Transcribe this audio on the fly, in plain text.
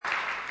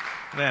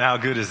Man, how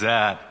good is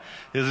that?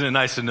 Isn't it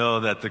nice to know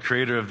that the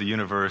creator of the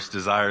universe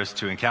desires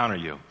to encounter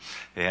you?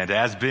 And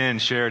as Ben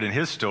shared in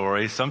his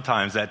story,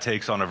 sometimes that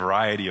takes on a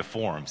variety of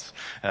forms.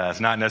 It's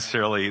not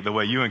necessarily the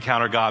way you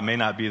encounter God, may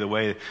not be the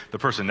way the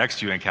person next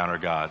to you encounter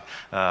God.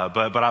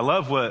 But I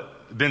love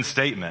what Ben's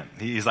statement.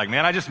 He's like,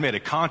 man, I just made a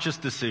conscious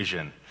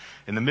decision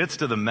in the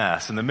midst of the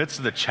mess, in the midst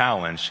of the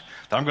challenge,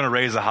 that I'm going to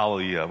raise a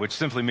hallelujah, which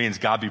simply means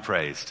God be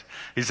praised.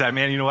 He said,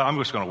 man, you know what? I'm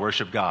just going to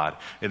worship God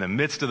in the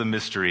midst of the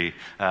mystery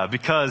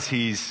because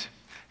He's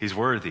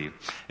worthy.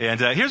 And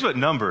here's what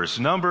Numbers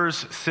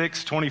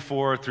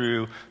 6:24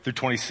 through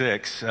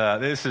 26.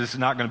 This is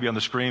not going to be on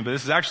the screen, but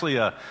this is actually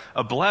a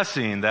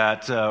blessing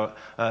that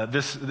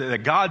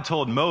that God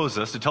told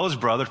Moses to tell his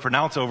brother to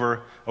pronounce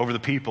over the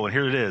people. And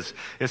here it is.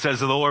 It says,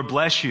 "The Lord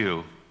bless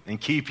you and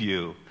keep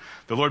you.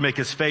 The Lord make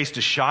His face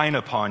to shine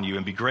upon you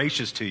and be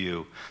gracious to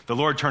you. The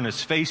Lord turn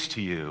His face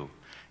to you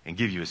and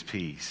give you His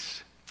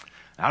peace."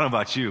 I don't know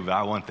about you, but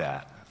I want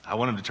that. I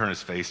want Him to turn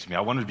His face to me.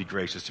 I want Him to be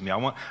gracious to me. I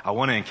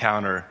want to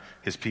encounter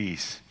His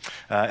peace.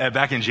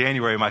 Back in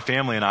January, my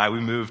family and I, we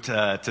moved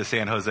to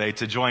San Jose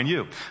to join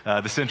you,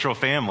 the Central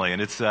family.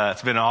 And it's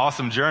been an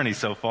awesome journey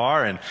so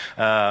far. And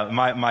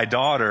my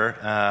daughter,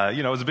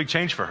 it was a big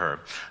change for her.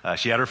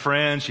 She had her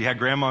friends. She had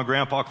grandma and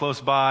grandpa close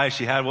by.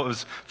 She had what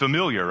was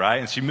familiar, right?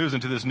 And she moves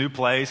into this new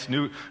place,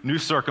 new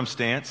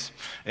circumstance.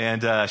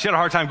 And she had a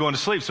hard time going to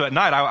sleep. So at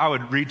night, I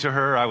would read to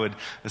her. I would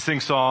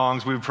sing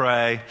songs. We would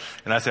pray.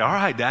 And I'd say, all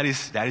right,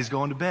 Daddy's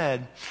going to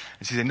bed.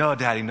 And she said, no,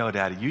 Daddy,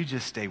 you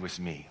just stay with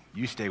me.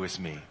 You stay with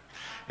me.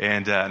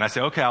 And I say,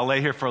 okay, I'll lay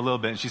here for a little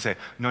bit. And she'd say,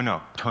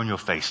 no, turn your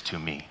face to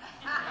me.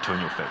 Turn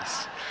your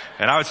face.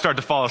 And I would start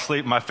to fall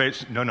asleep. My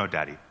face, no,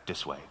 Daddy,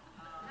 this way.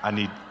 I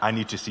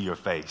need to see your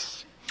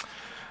face.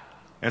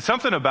 And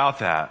something about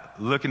that,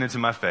 looking into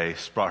my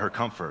face, brought her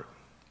comfort,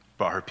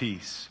 brought her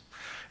peace.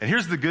 And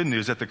here's the good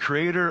news, that the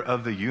creator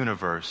of the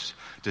universe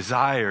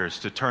desires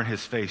to turn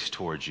His face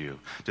towards you,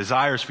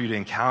 desires for you to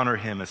encounter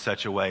Him in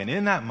such a way. And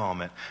in that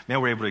moment,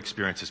 man, we're able to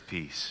experience His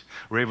peace.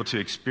 We're able to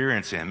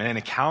experience Him and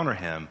encounter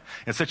Him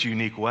in such a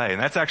unique way.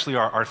 And that's actually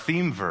our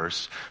theme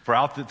verse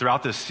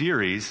throughout this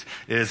series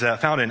is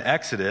found in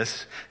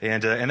Exodus.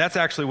 And that's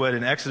actually what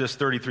in Exodus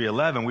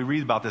 33:11, we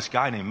read about this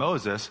guy named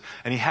Moses,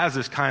 and he has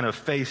this kind of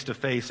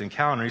face-to-face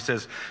encounter.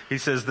 He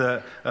says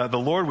the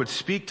Lord would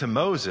speak to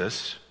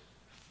Moses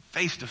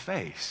face to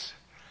face,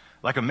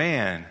 like a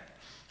man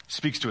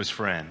speaks to his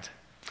friend.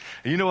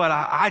 And you know what?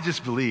 I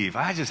just believe,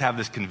 I just have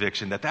this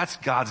conviction that that's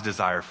God's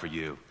desire for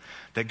you.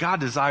 That God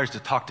desires to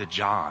talk to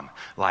John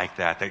like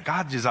that. That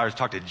God desires to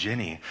talk to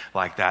Jenny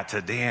like that,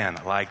 to Dan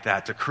like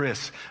that, to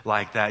Chris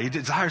like that. He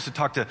desires to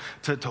talk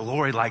to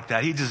Lori like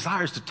that. He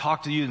desires to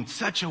talk to you in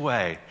such a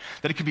way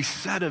that it could be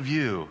said of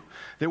you.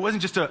 It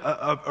wasn't just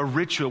a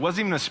ritual. It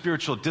wasn't even a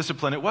spiritual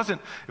discipline. It wasn't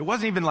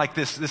even like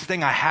this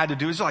thing I had to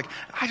do. It's like,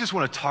 I just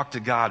want to talk to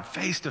God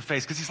face to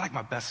face because He's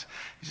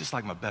just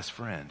like my best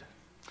friend.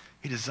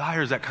 He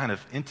desires that kind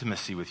of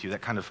intimacy with you,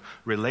 that kind of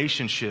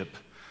relationship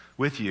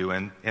with you.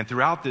 And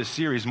throughout this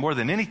series, more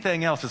than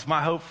anything else, it's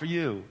my hope for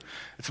you.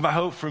 It's my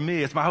hope for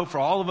me. It's my hope for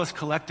all of us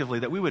collectively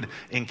that we would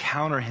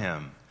encounter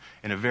Him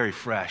in a very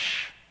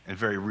fresh and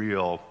very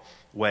real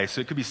way.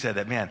 So it could be said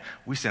that, man,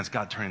 we sense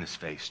God turning His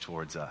face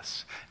towards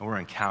us, and we're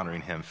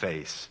encountering Him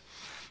face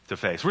to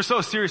face. We're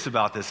so serious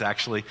about this,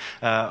 actually.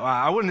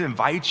 I wouldn't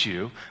invite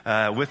you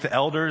with the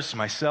elders,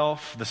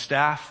 myself, the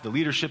staff, the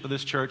leadership of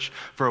this church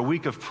for a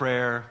week of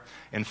prayer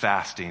and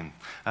fasting.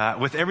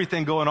 With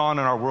everything going on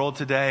in our world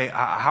today,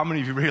 how many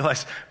of you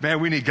realize,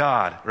 man, we need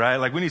God, right?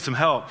 Like, we need some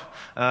help.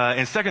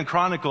 In 2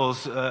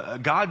 Chronicles,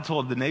 God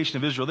told the nation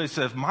of Israel, they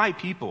said, if my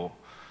people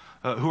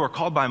who are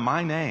called by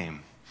my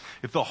name,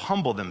 if they'll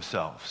humble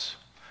themselves,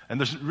 and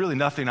there's really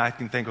nothing I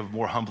can think of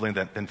more humbling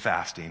than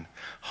fasting,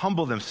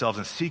 humble themselves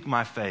and seek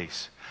my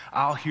face,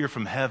 I'll hear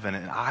from heaven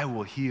and I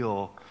will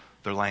heal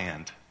their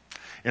land.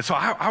 And so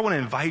I want to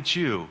invite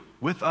you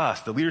with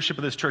us, the leadership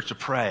of this church, to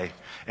pray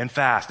and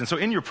fast. And so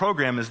in your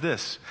program is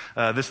this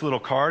little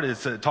card.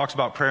 It talks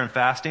about prayer and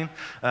fasting.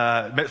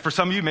 For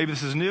some of you, maybe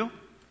this is new.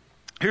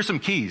 Here's some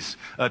keys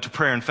to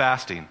prayer and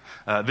fasting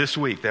this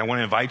week that I want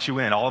to invite you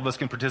in. All of us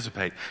can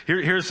participate.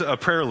 Here's a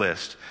prayer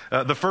list.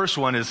 The first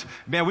one is,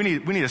 man, we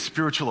need a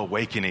spiritual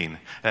awakening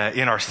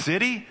in our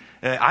city.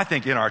 I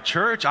think in our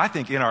church. I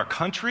think in our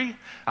country.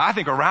 I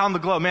think around the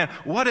globe. Man,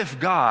 what if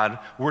God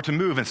were to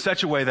move in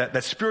such a way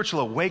that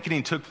spiritual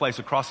awakening took place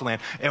across the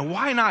land? And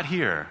why not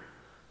here?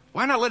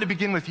 Why not let it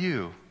begin with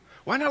you?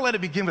 Why not let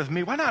it begin with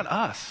me? Why not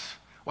us?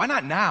 Why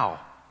not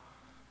now?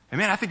 And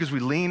man, I think as we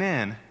lean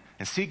in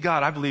and seek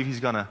God, I believe He's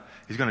gonna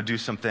do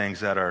some things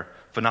that are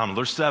phenomenal.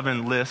 There's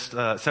seven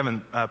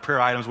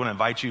prayer items I want to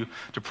invite you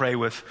to pray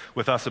with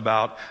us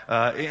about.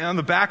 And on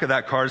the back of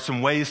that card,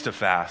 some ways to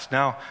fast.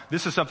 Now,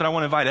 this is something I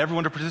want to invite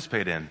everyone to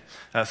participate in.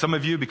 Some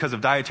of you, because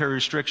of dietary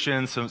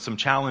restrictions, some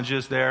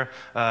challenges there,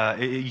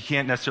 you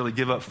can't necessarily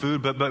give up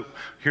food, but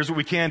here's what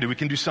we can do. We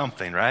can do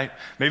something, right?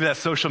 Maybe that's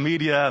social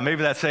media.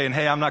 Maybe that's saying,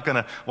 hey, I'm not going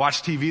to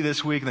watch TV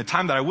this week. And the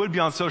time that I would be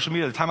on social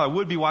media, the time I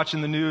would be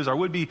watching the news, I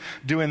would be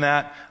doing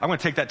that, I'm going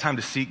to take that time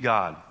to seek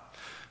God.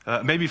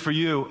 Maybe for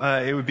you,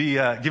 it would be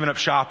giving up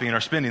shopping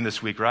or spending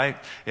this week, right?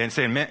 And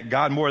saying, man,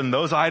 God, more than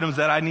those items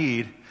that I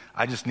need,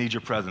 I just need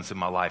your presence in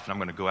my life, and I'm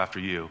going to go after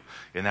you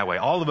in that way.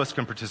 All of us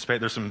can participate.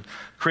 There's some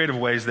creative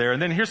ways there.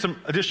 And then here's some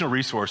additional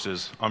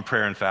resources on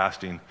prayer and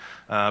fasting.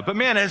 But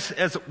man,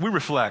 as we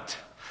reflect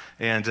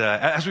and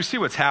as we see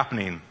what's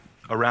happening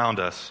around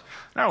us,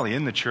 not only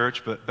in the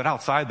church, but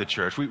outside the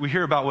church. We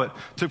hear about what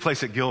took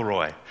place at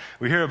Gilroy.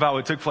 We hear about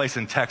what took place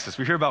in Texas.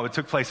 We hear about what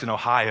took place in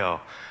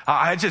Ohio.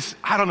 I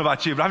don't know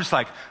about you, but I'm just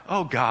like,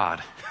 oh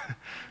God,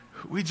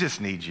 we just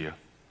need you.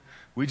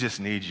 We just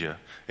need you.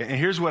 And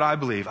here's what I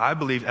believe. I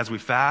believe as we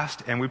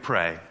fast and we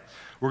pray,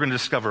 we're going to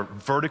discover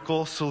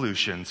vertical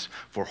solutions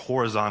for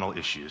horizontal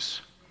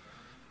issues.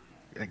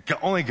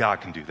 Only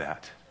God can do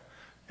that.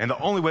 And the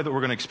only way that we're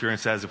going to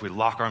experience that is if we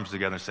lock arms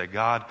together and say,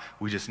 God,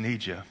 we just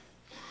need you.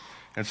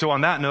 And so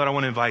on that note, I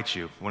want to invite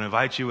you. I want to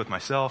invite you with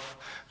myself,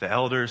 the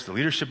elders, the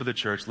leadership of the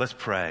church. Let's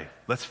pray.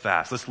 Let's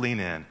fast. Let's lean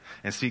in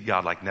and seek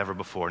God like never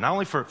before. Not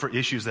only for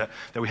issues that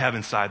we have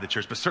inside the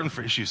church, but certainly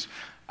for issues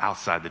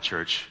outside the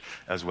church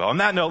as well. On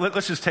that note,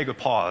 let's just take a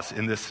pause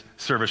in this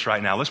service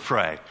right now. Let's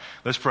pray.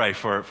 Let's pray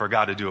for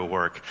God to do a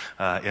work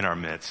in our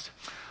midst.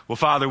 Well,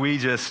 Father, we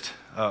just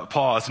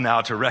pause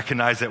now to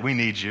recognize that we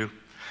need you.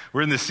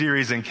 We're in this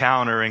series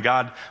Encounter, and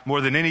God,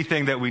 more than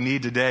anything that we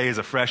need today is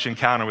a fresh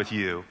encounter with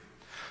you.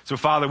 So,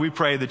 Father, we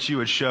pray that you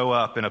would show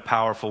up in a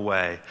powerful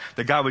way,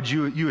 that God,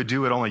 you would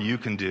do what only you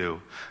can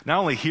do, not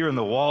only here in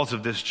the walls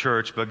of this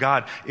church, but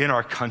God, in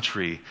our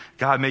country.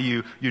 God, may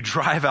you we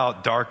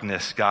out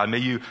darkness. God, may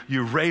you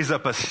raise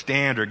up a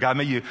standard. God,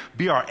 may you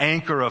be our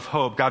anchor of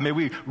hope. God, may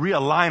we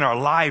realign our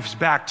lives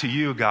back to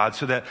you, God,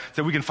 so that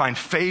we can find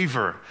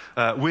favor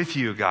with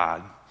you,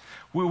 God.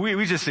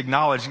 We just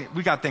acknowledge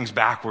we got things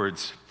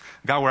backwards.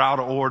 God, we're out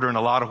of order in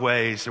a lot of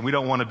ways, and we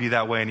don't want to be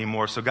that way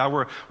anymore. So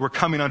God, we're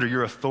coming under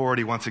your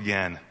authority once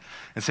again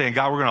and saying,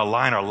 God, we're going to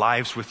align our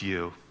lives with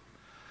you.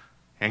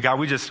 And God,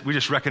 we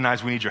just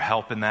recognize we need your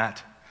help in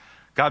that.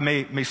 God,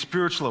 may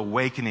spiritual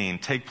awakening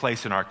take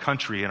place in our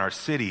country, in our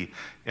city,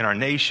 in our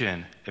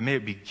nation, and may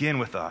it begin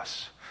with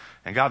us.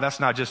 And God,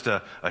 that's not just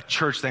a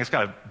church thing. It's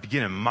got to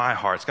begin in my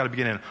heart. It's got to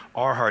begin in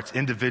our hearts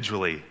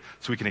individually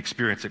so we can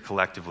experience it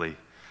collectively.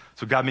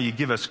 So God, may you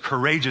give us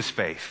courageous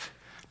faith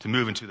to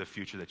move into the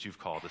future that you've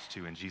called us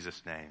to in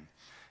Jesus' name.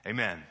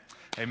 Amen.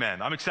 Amen.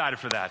 I'm excited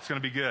for that. It's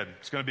going to be good.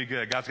 It's going to be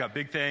good. God's got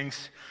big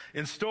things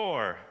in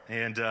store.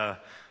 And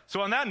so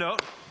on that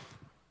note,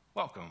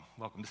 welcome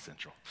to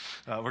Central.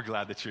 We're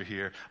glad that you're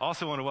here. I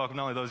also want to welcome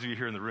not only those of you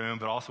here in the room,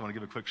 but also want to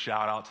give a quick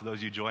shout out to those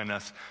of you joining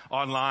us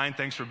online.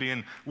 Thanks for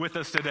being with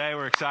us today.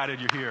 We're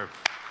excited you're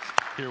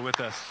here with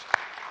us.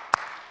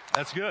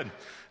 That's good.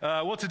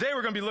 Well, today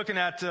we're going to be looking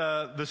at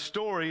the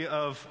story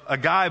of a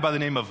guy by the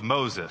name of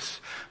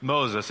Moses.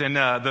 And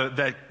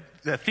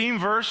the theme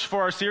verse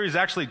for our series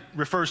actually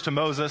refers to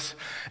Moses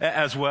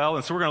as well.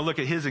 And so we're going to look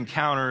at his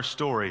encounter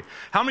story.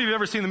 How many of you have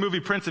ever seen the movie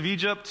Prince of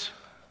Egypt?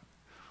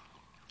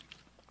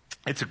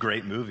 It's a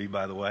great movie,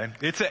 by the way.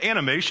 It's an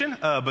animation,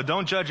 but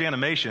don't judge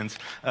animations.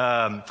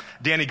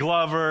 Danny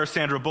Glover,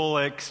 Sandra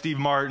Bullock, Steve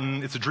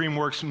Martin. It's a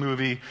DreamWorks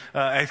movie.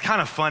 It's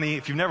kind of funny.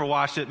 If you've never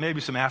watched it,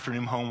 maybe some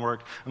afternoon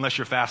homework. Unless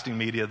you're fasting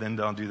media, then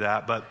don't do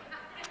that. But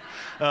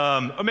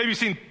or maybe you've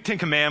seen Ten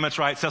Commandments,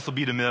 right? Cecil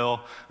B. DeMille,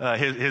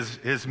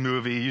 his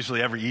movie.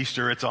 Usually every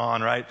Easter it's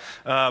on, right?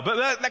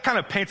 But that kind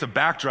of paints a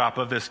backdrop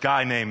of this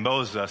guy named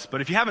Moses. But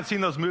if you haven't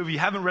seen those movies, you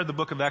haven't read the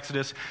book of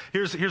Exodus,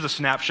 here's a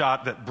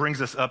snapshot that brings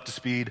us up to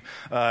speed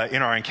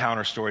in our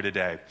encounter story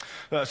today.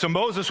 So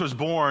Moses was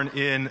born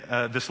in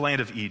this land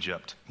of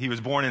Egypt. He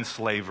was born in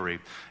slavery.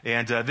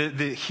 And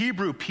the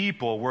Hebrew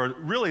people were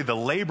really the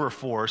labor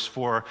force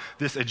for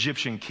this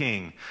Egyptian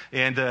king.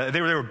 And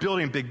they were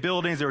building big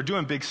buildings. They were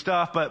doing big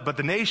stuff. But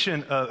the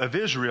nation of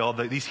Israel,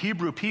 these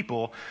Hebrew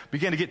people,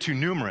 began to get too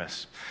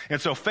numerous. And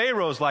so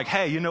Pharaoh's like,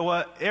 hey, you know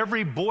what?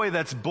 Every boy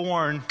that's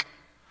born,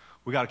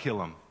 we got to kill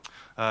him.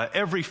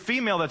 Every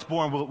female that's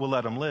born, we'll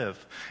let him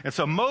live. And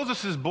so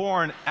Moses is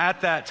born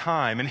at that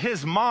time. And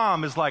his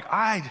mom is like,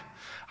 I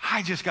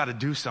just got to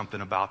do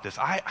something about this.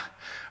 I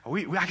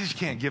just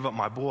can't give up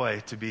my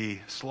boy to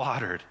be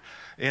slaughtered.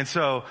 And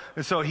so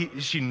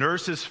she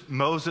nurses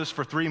Moses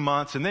for 3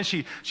 months, and then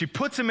she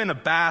puts him in a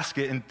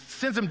basket and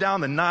sends him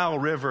down the Nile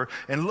River.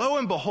 And lo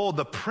and behold,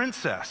 the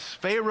princess,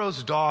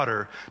 Pharaoh's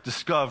daughter,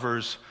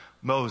 discovers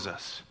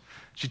Moses.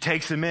 She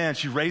takes him in.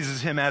 She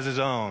raises him as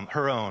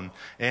her own.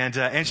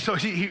 And so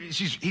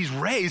he's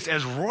raised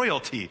as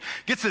royalty,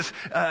 gets this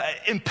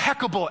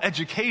impeccable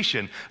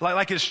education,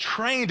 like is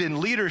trained in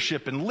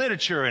leadership and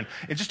literature and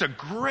just a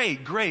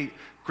great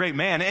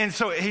man. And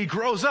so he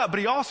grows up, but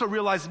he also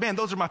realizes, man,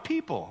 those are my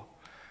people.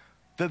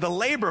 The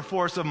labor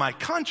force of my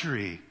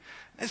country.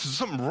 There's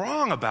something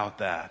wrong about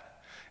that.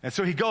 And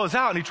so he goes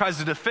out and he tries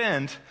to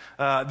defend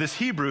this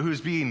Hebrew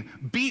who's being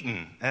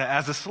beaten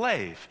as a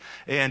slave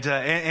and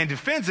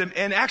defends him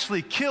and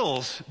actually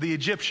kills the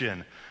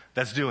Egyptian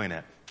that's doing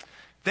it.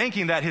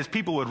 Thinking that his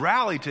people would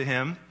rally to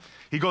him,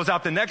 he goes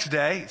out the next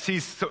day,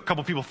 sees a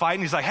couple people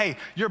fighting. He's like, hey,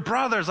 your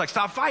brother's like,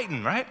 stop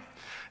fighting, right?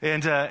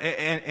 And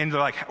they're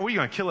like, are you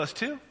going to kill us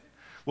too?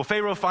 Well,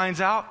 Pharaoh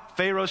finds out.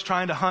 Pharaoh's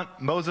trying to hunt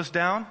Moses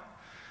down.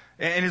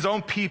 And his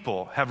own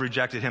people have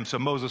rejected him, so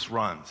Moses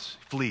runs,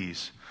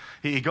 flees.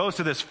 He goes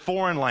to this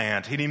foreign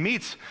land, and he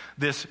meets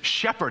this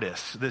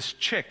shepherdess, this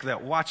chick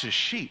that watches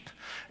sheep,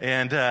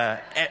 and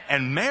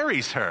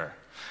marries her,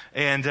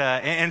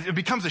 and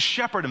becomes a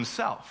shepherd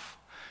himself.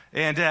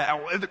 And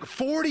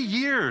 40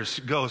 years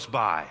goes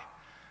by.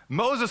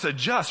 Moses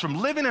adjusts from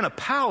living in a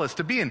palace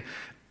to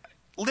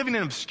living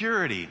in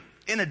obscurity,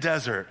 in a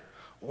desert,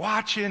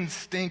 watching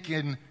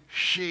stinking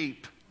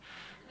sheep.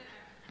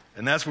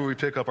 And that's where we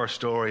pick up our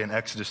story in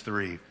Exodus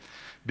 3,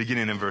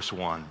 beginning in verse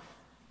 1.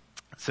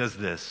 It says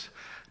this: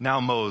 Now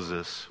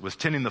Moses was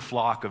tending the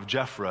flock of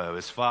Jethro,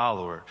 his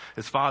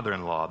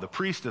father-in-law, the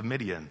priest of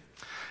Midian.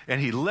 And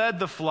he led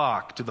the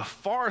flock to the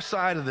far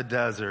side of the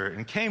desert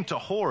and came to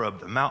Horeb,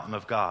 the mountain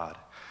of God.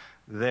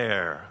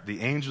 There,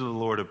 the angel of the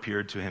Lord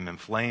appeared to him in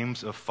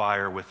flames of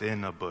fire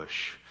within a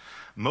bush.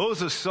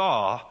 Moses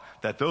saw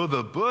that though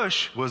the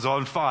bush was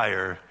on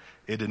fire,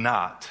 it did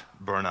not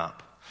burn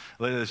up.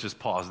 Let's just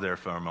pause there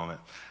for a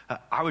moment.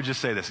 I would just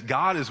say this: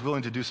 God is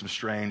willing to do some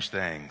strange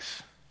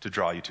things to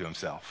draw you to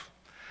himself.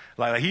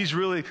 Like he's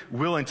really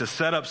willing to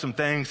set up some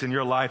things in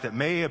your life that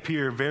may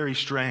appear very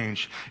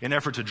strange in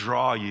effort to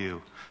draw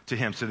you to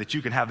him so that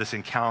you can have this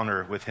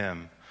encounter with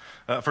him.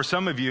 For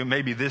some of you,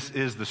 maybe this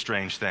is the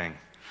strange thing.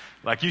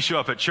 Like you show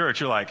up at church,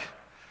 you're like,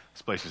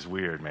 this place is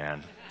weird,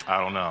 man. I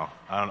don't know.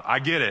 I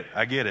get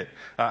it.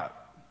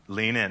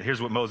 Lean in.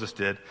 Here's what Moses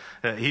did.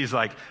 He's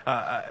like,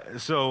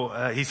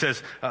 he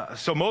says,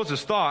 so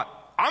Moses thought,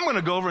 I'm going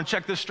to go over and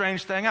check this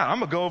strange thing out. I'm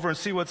going to go over and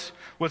see what's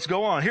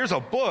going on. Here's a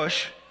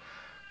bush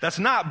that's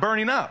not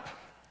burning up.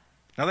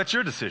 Now that's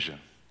your decision.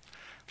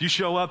 If you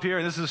show up here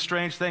and this is a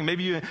strange thing,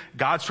 maybe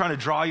God's trying to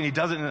draw you and he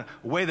does it in a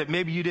way that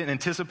maybe you didn't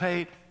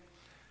anticipate.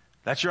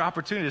 That's your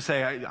opportunity to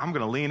say, I'm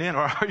going to lean in.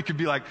 Or you could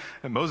be like,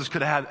 Moses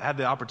could have had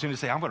the opportunity to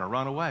say, I'm going to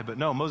run away. But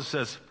no, Moses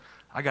says,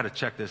 I got to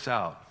check this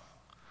out.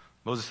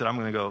 Moses said, I'm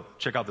going to go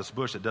check out this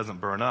bush that doesn't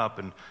burn up.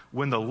 And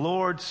when the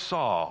Lord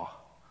saw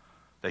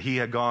that he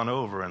had gone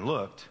over and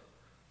looked,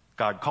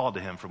 God called to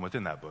him from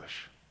within that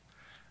bush.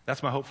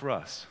 That's my hope for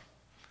us.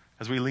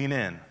 As we lean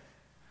in,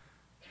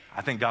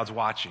 I think God's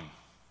watching.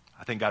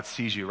 I think God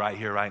sees you right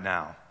here, right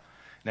now.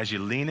 And as you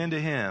lean into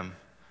him,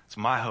 it's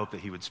my hope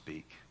that he would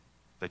speak,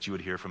 that you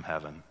would hear from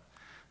heaven.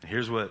 And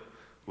here's what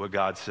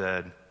God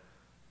said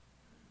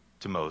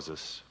to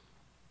Moses.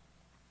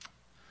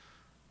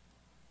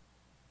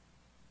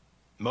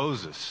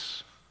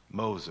 Moses.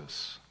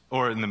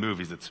 Or in the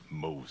movies, it's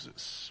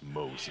Moses.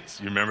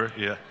 You remember?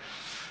 Yeah.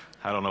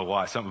 I don't know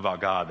why. Something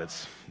about God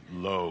that's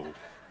low.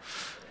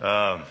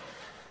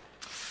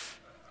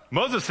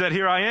 Moses said,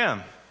 here I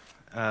am.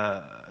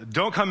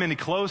 Don't come any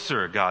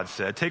closer, God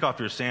said. Take off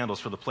your sandals,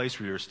 for the place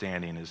where you're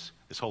standing is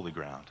holy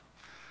ground.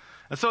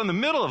 And so in the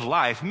middle of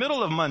life,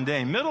 middle of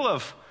mundane, middle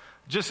of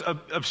just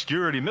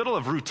obscurity, middle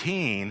of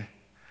routine,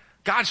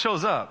 God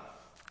shows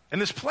up. In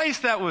this place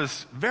that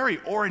was very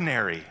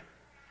ordinary,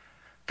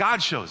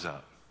 God shows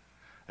up.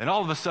 And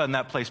all of a sudden,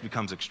 that place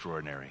becomes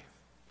extraordinary.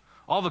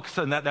 All of a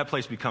sudden, that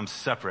place becomes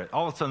separate.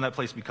 All of a sudden, that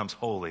place becomes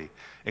holy.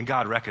 And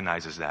God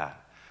recognizes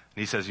that.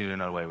 And he says,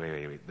 no,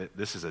 wait.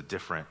 This is a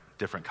different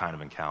kind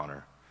of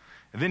encounter.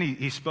 And then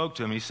he spoke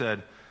to him. He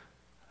said,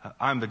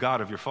 I'm the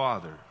God of your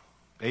father,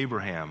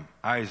 Abraham,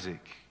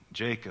 Isaac,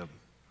 Jacob.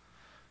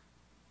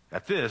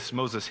 At this,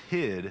 Moses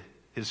hid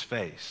his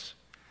face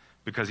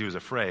because he was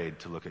afraid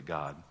to look at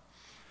God.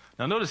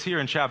 Now notice here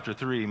in chapter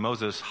 3,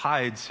 Moses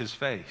hides his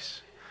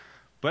face.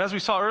 But as we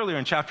saw earlier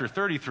in chapter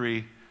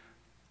 33,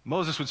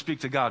 Moses would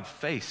speak to God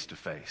face to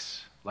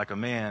face, like a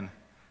man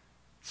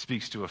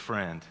speaks to a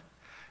friend.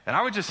 And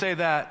I would just say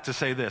that to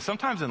say this.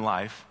 Sometimes in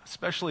life,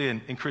 especially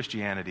in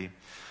Christianity,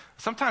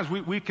 sometimes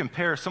we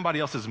compare somebody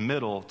else's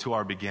middle to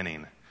our beginning.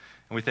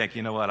 And we think,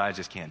 you know what, I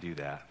just can't do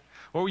that.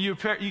 Or you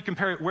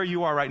compare where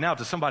you are right now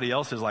to somebody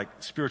else's like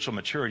spiritual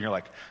maturity, and you're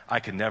like, I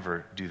could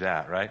never do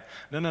that, right?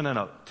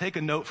 No. Take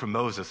a note from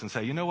Moses and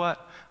say, you know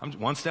what? I'm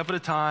one step at a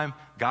time.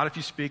 God, if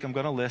you speak, I'm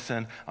going to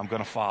listen. I'm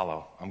going to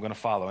follow.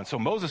 And so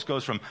Moses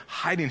goes from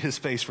hiding his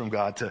face from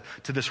God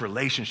to this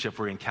relationship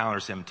where he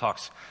encounters him,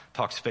 talks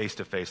face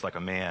to face like a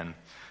man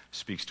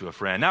speaks to a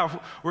friend.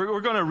 Now,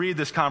 we're going to read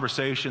this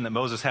conversation that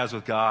Moses has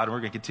with God, and we're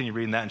going to continue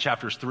reading that in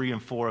chapters 3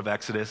 and 4 of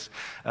Exodus.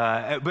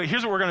 But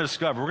here's what we're going to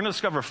discover. We're going to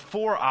discover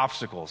 4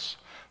 obstacles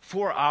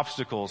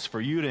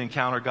for you to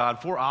encounter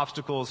God, 4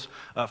 obstacles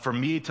for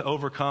me to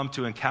overcome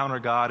to encounter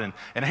God.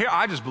 And here,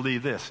 I just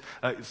believe this.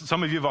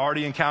 Some of you have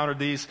already encountered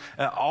these.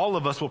 All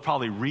of us will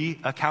probably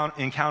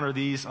encounter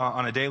these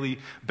on a daily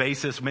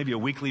basis, maybe a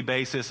weekly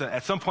basis.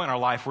 At some point in our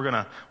life, we're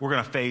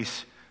going to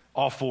face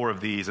all 4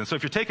 of these. And so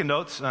if you're taking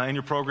notes in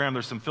your program,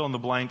 there's some fill in the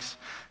blanks.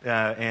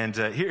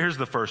 Here's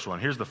the first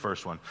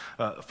one.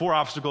 4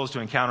 obstacles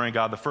to encountering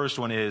God. The first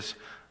one is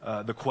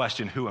the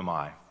question, who am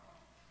I?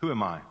 Who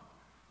am I?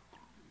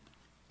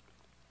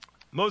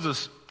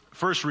 Moses'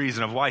 first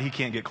reason of why he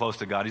can't get close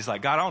to God, he's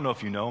like, God, I don't know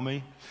if you know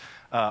me,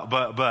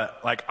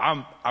 but like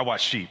I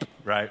watch sheep,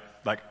 right?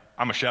 Like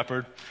I'm a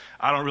shepherd.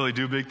 I don't really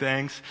do big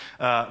things.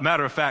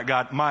 Matter of fact,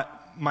 God,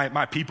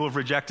 my people have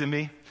rejected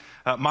me.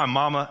 My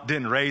mama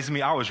didn't raise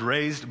me. I was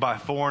raised by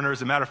foreigners.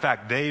 As a matter of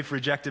fact, they've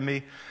rejected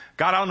me.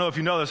 God, I don't know if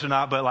you know this or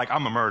not, but like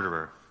I'm a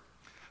murderer.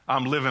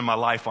 I'm living my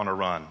life on a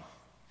run.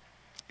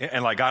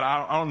 And like, God,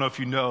 I don't know if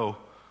you know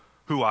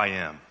who I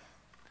am.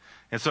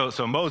 And so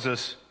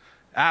Moses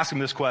asked him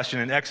this question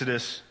in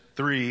Exodus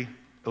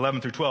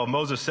 3:11-12.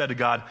 Moses said to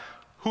God,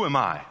 who am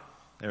I?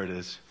 There it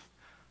is.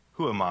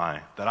 Who am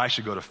I that I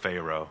should go to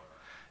Pharaoh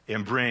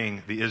and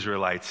bring the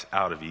Israelites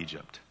out of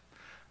Egypt?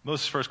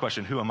 Moses' first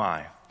question, who am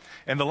I?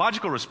 And the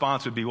logical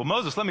response would be, well,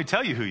 Moses, let me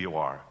tell you who you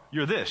are.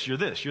 You're this, you're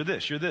this, you're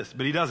this, you're this.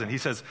 But he doesn't. He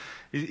says,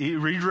 he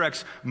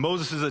redirects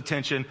Moses'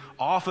 attention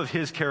off of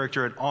his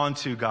character and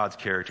onto God's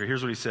character.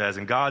 Here's what he says.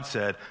 And God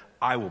said,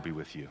 I will be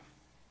with you.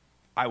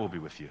 I will be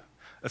with you.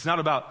 It's not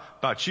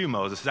about you,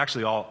 Moses. It's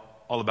actually all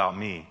about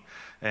me.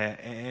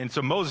 And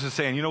so Moses is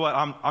saying, you know what?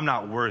 I'm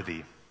not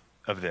worthy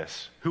of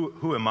this.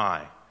 Who am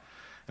I?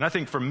 And I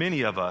think for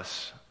many of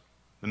us,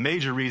 the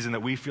major reason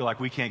that we feel like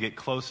we can't get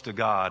close to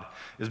God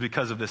is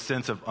because of this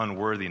sense of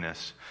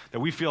unworthiness. That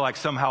we feel like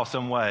somehow,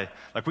 some way,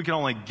 like we can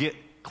only get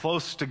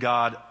close to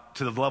God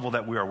to the level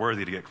that we are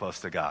worthy to get close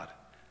to God.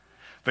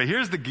 But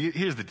here's the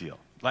deal.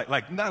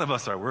 Like none of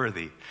us are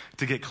worthy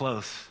to get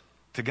close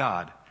to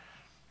God.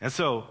 And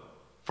so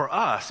for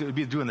us, it would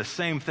be doing the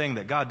same thing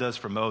that God does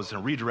for Moses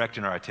and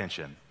redirecting our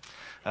attention.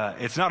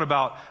 It's not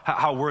about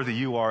how worthy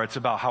you are. It's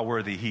about how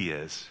worthy he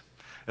is.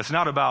 It's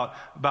not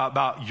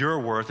about your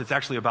worth. It's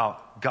actually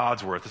about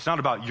God's worth. It's not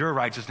about your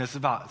righteousness.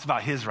 It's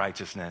about his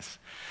righteousness.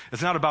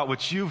 It's not about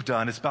what you've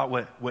done. It's about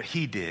what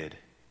he did.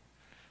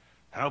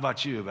 I don't know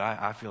about you, but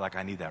I feel like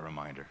I need that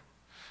reminder.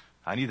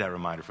 I need that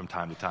reminder from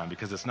time to time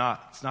because it's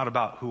not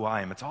about who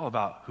I am. It's all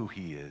about who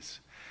he is.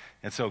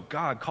 And so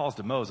God calls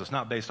to Moses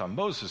not based on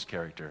Moses'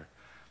 character,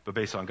 but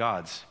based on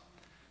God's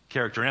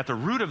character. And at the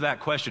root of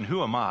that question,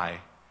 who am I?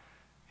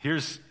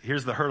 Here's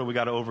the hurdle we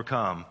got to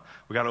overcome.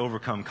 We got to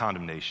overcome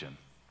condemnation.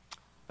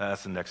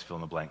 That's the next fill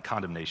in the blank,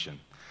 condemnation.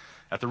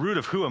 At the root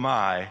of who am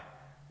I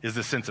is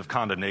the sense of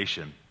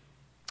condemnation.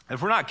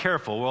 If we're not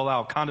careful, we'll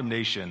allow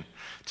condemnation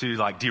to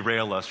like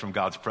derail us from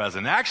God's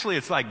presence. Actually,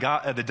 it's like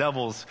the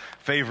devil's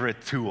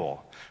favorite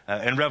tool.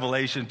 In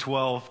Revelation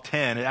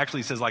 12:10, it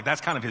actually says like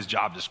that's kind of his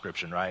job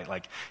description, right?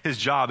 Like his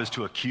job is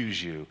to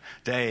accuse you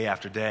day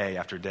after day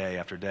after day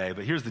after day.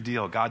 But here's the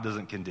deal, God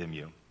doesn't condemn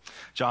you.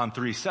 John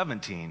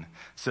 3:17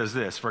 says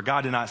this, for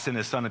God did not send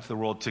his son into the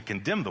world to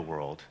condemn the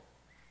world,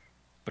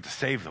 but to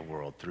save the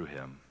world through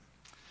him.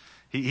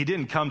 He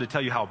didn't come to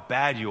tell you how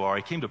bad you are.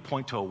 He came to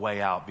point to a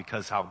way out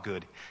because how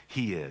good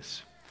he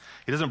is.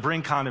 He doesn't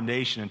bring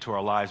condemnation into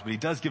our lives, but he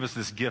does give us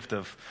this gift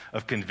of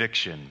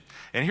conviction.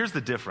 And here's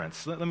the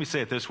difference. Let me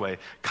say it this way.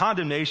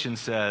 Condemnation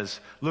says,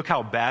 look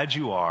how bad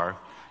you are.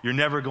 You're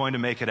never going to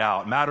make it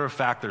out. Matter of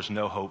fact, there's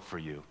no hope for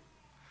you.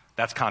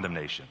 That's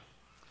condemnation.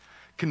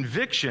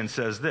 Conviction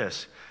says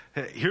this,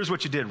 here's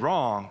what you did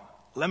wrong.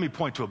 Let me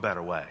point to a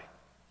better way.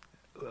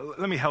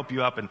 Let me help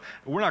you up. And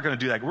we're not going to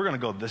do that. We're going to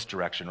go this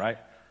direction, right?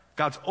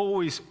 God's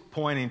always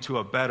pointing to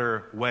a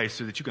better way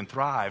so that you can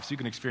thrive, so you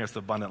can experience the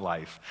abundant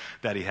life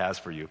that he has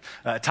for you.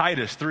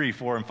 Titus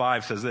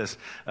 3:4-5 says this,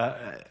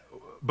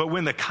 but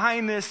when the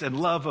kindness and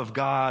love of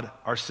God,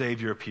 our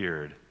Savior,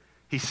 appeared,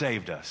 he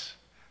saved us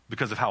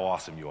because of how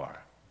awesome you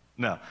are.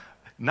 No,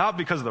 not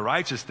because of the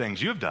righteous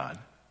things you've done,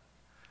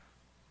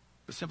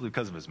 but simply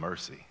because of his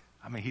mercy.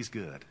 I mean, he's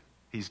good.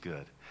 He's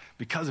good.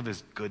 Because of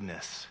his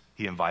goodness,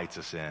 he invites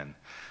us in.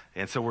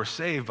 And so we're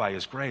saved by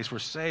his grace. We're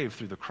saved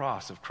through the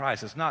cross of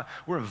Christ.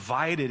 We're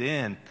invited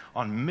in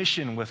on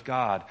mission with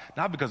God,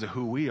 not because of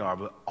who we are,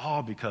 but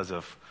all because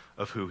of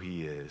who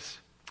he is.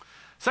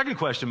 Second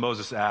question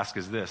Moses asks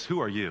is this,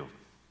 who are you?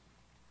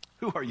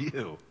 Who are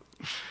you?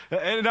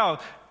 And now,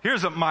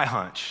 here's my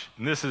hunch,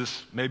 and this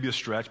is maybe a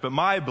stretch, but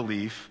my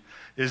belief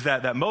is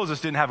that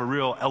Moses didn't have a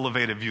real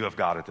elevated view of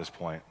God at this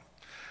point.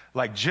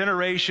 Like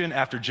generation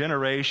after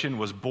generation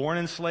was born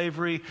in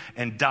slavery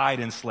and died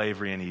in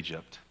slavery in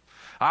Egypt.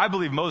 I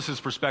believe Moses'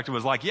 perspective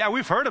was like, yeah,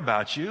 we've heard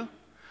about you.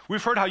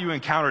 We've heard how you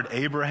encountered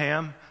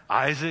Abraham,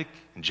 Isaac,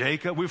 and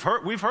Jacob. We've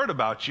heard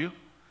about you.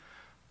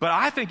 But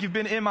I think you've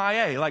been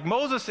MIA. Like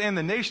Moses and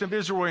the nation of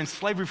Israel were in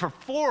slavery for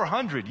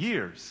 400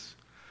 years.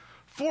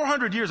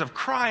 400 years of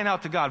crying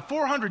out to God.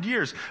 400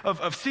 years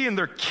of seeing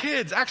their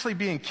kids actually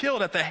being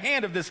killed at the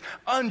hand of this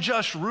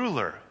unjust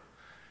ruler.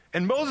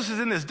 And Moses is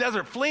in this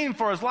desert fleeing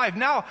for his life.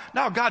 Now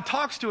God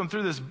talks to him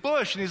through this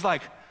bush, and he's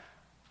like,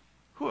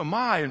 who am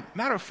I? And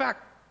matter of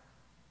fact,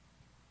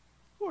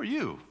 who are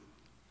you?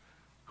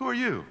 Who are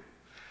you?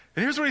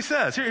 And here's what he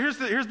says. Here's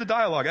the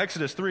dialogue,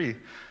 Exodus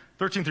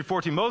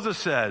 3:13-14. Moses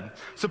said,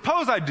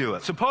 suppose I do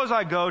it. Suppose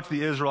I go to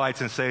the Israelites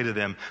and say to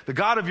them, the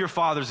God of your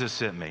fathers has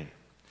sent me.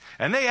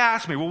 And they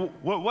ask me, well,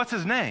 what's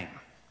his name?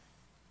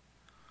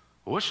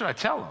 Well, what should I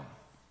tell them?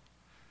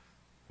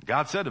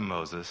 God said to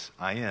Moses,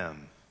 I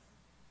am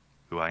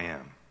who I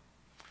am.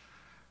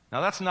 Now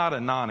that's not a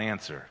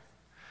non-answer.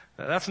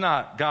 That's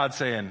not God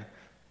saying,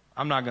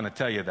 I'm not going to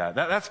tell you that.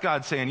 That's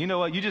God saying, you know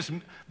what,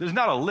 there's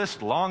not a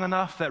list long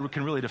enough that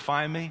can really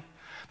define me.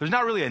 There's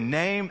not really a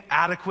name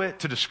adequate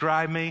to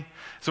describe me.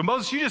 So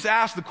Moses, you just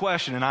asked the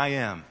question, and I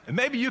am. And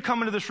maybe you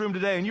come into this room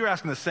today and you're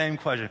asking the same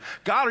question.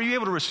 God, are you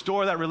able to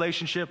restore that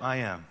relationship? I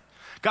am.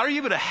 God, are you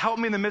able to help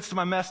me in the midst of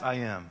my mess? I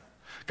am.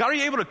 God, are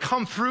you able to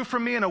come through for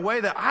me in a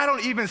way that I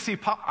don't even see?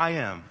 I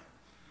am.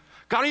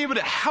 God, are you able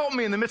to help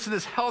me in the midst of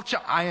this health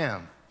challenge? I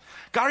am.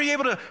 God, are you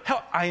able to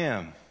help? I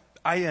am.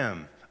 I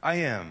am. I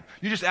am.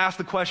 You just asked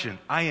the question.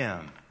 I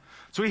am.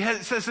 So he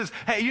says this,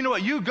 hey, you know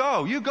what? You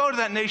go to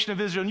that nation of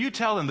Israel and you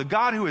tell them the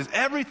God who is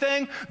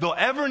everything they'll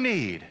ever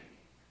need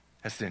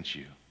has sent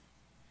you.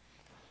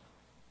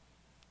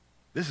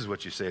 This is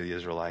what you say to the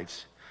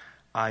Israelites.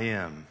 I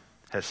am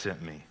has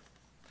sent me.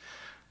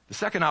 The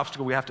second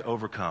obstacle we have to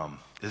overcome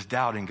is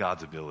doubting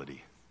God's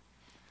ability.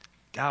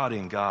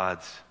 Doubting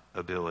God's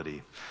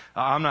ability.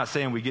 I'm not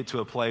saying we get to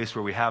a place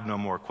where we have no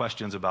more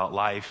questions about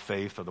life,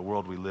 faith, or the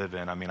world we live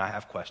in. I mean, I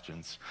have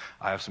questions.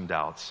 I have some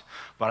doubts.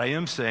 But I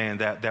am saying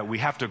that we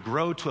have to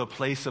grow to a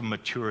place of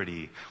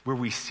maturity where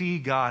we see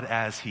God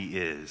as he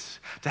is.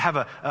 To have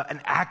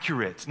an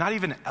accurate, not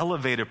even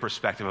elevated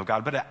perspective of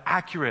God, but an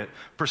accurate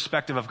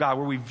perspective of God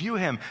where we view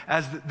him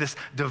as this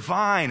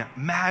divine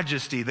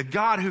majesty, the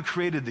God who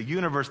created the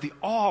universe, the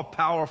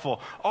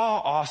all-powerful,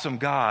 all-awesome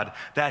God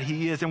that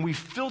he is. And we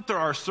filter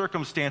our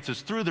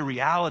circumstances through the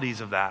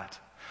realities of that.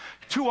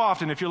 Too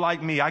often, if you're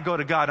like me, I go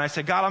to God and I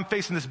say, God, I'm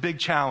facing this big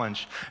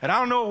challenge and I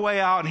don't know a way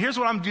out and here's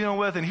what I'm dealing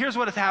with and here's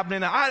what is happening.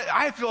 And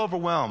I feel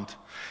overwhelmed.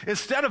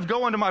 Instead of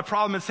going to my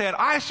problem and saying,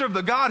 I serve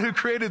the God who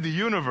created the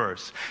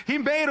universe. He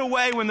made a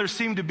way when there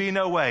seemed to be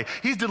no way.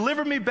 He's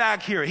delivered me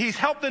back here. He's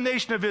helped the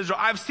nation of Israel.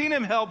 I've seen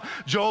him help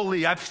Joel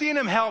Lee. I've seen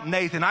him help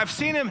Nathan. I've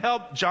seen him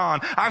help John.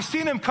 I've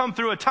seen him come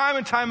through it time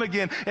and time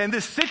again. And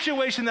this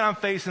situation that I'm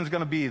facing is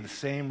going to be the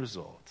same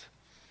result.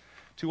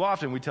 Too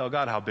often we tell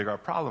God how big our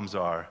problems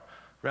are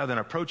rather than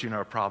approaching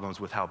our problems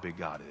with how big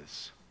God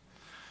is.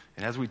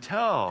 And as we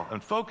tell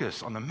and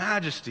focus on the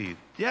majesty,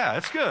 yeah,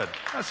 it's good.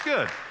 That's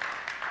good.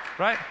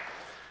 Right?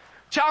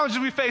 Challenges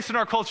we face in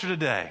our culture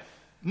today,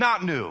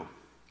 not new,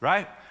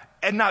 right?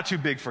 And not too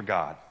big for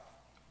God.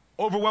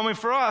 Overwhelming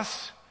for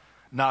us,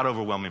 not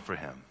overwhelming for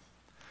him.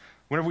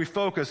 Whenever we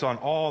focus on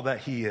all that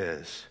he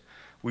is,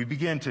 we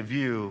begin to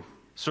view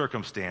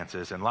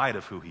circumstances in light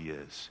of who he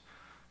is.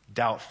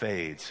 Doubt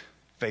fades.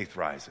 Faith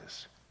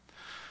rises.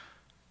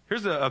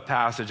 Here's a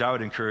passage I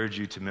would encourage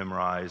you to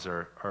memorize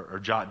or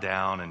jot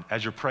down. And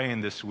as you're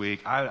praying this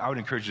week, I would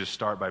encourage you to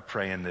start by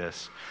praying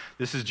this.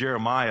 This is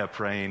Jeremiah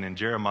praying in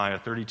Jeremiah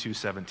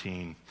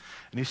 32:17.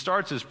 And he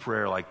starts his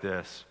prayer like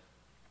this.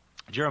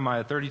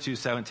 Jeremiah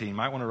 32:17. You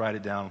might want to write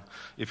it down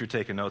if you're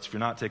taking notes. If you're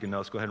not taking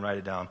notes, go ahead and write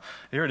it down.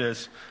 Here it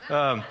is.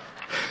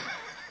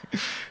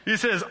 He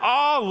says,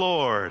 Ah,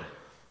 Lord,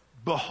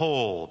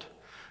 behold,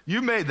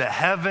 you made the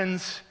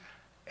heavens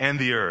and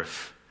the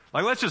earth.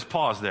 Like, let's just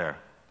pause there.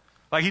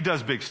 Like, he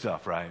does big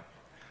stuff, right?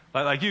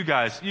 Like you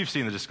guys, you've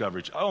seen the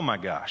Discovery. Oh my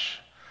gosh.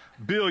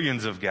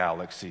 Billions of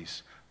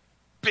galaxies.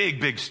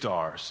 Big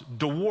stars.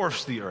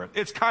 Dwarfs the earth.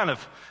 It's kind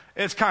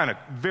of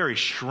very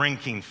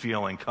shrinking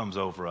feeling comes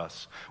over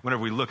us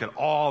whenever we look at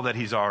all that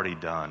he's already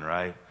done,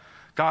 right?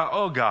 God,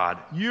 oh God,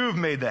 you've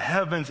made the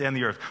heavens and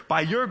the earth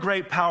by your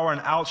great power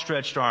and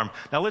outstretched arm.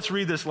 Now let's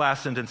read this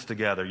last sentence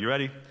together. You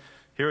ready?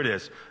 Here it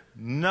is.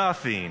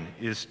 Nothing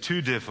is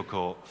too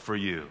difficult for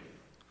you.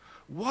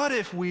 What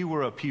if we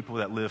were a people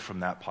that lived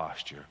from that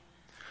posture?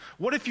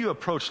 What if you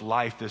approached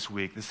life this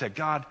week and said,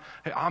 God,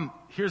 hey,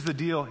 here's the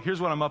deal. Here's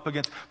what I'm up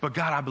against. But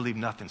God, I believe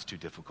nothing's too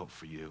difficult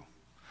for you.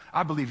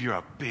 I believe you're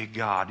a big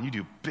God. And you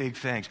do big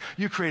things.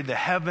 You created the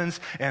heavens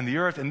and the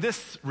earth. And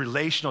this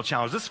relational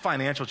challenge, this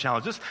financial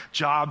challenge, this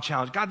job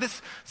challenge, God,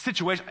 this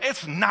situation,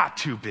 it's not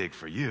too big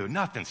for you.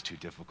 Nothing's too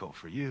difficult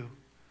for you.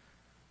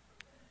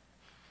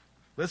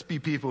 Let's be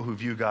people who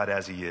view God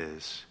as he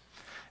is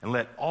and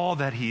let all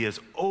that he is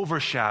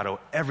overshadow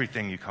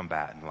everything you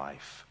combat in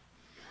life.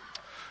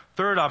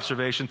 Third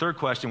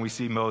question we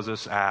see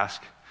Moses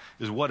ask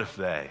is, what if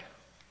they?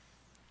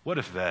 What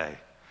if they?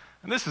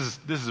 And this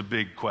is a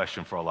big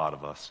question for a lot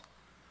of us.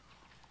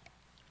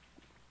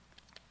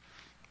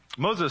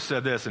 Moses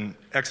said this in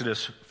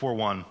Exodus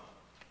 4:1. He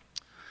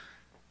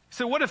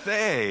said, what if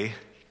they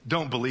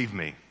don't believe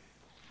me?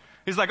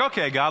 He's like,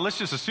 okay, God, let's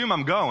just assume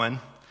I'm going.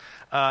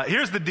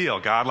 Here's the deal,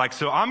 God.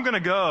 So I'm going to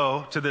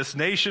go to this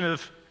nation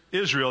of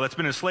Israel that's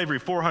been in slavery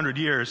 400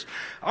 years.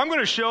 I'm going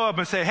to show up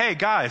and say, hey,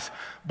 guys,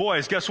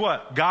 boys, guess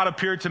what? God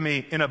appeared to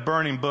me in a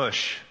burning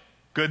bush.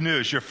 Good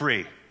news, you're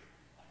free.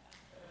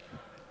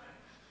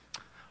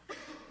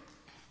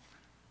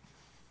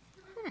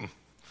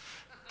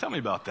 Tell me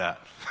about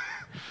that.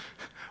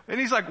 And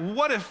he's like,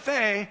 what if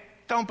they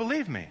don't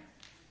believe me?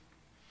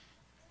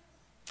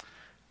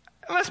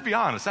 And let's be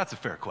honest, that's a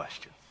fair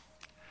question.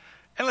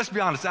 And let's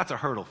be honest, that's a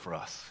hurdle for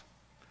us.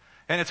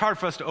 And it's hard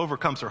for us to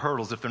overcome some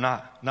hurdles if they're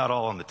not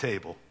all on the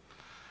table.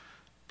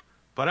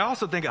 But I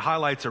also think it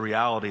highlights a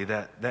reality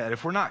that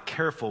if we're not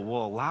careful,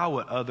 we'll allow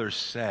what others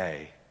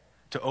say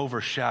to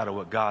overshadow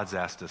what God's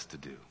asked us to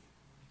do.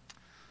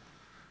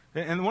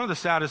 And one of the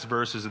saddest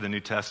verses of the New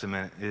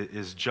Testament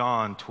is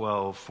John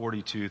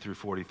 12:42 through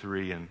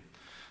 43. And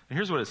And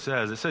here's what it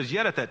says. It says,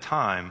 yet at that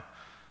time,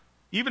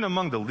 even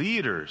among the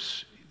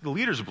leaders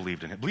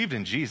believed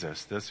in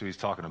Jesus. That's who he's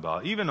talking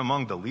about. Even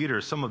among the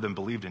leaders, some of them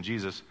believed in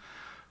Jesus.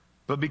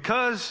 But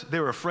because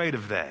they were afraid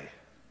of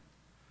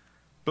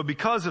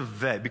because of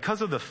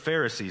the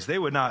Pharisees, they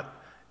would not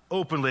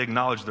openly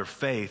acknowledge their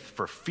faith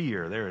for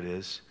fear, there it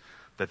is,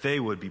 that they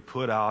would be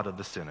put out of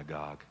the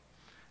synagogue.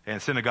 And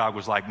synagogue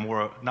was like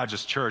more, not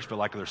just church, but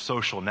like their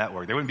social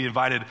network. They wouldn't be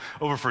invited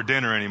over for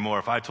dinner anymore.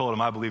 If I told them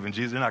I believe in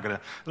Jesus, they're not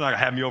gonna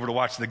have me over to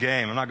watch the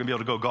game. I'm not gonna be able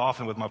to go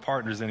golfing with my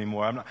partners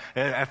anymore.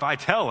 If I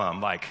tell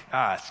them,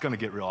 it's gonna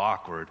get real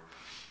awkward.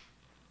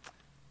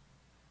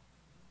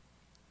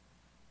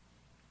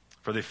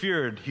 For they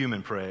feared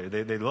human praise.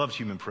 They loved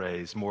human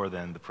praise more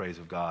than the praise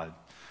of God.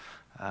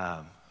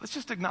 Let's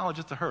just acknowledge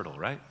it's a hurdle,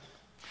 right?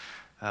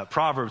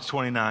 Proverbs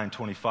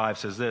 29:25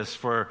 says this,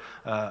 for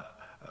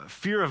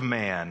fear of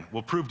man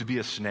will prove to be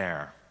a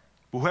snare.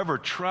 Whoever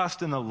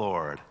trusts in the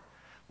Lord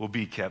will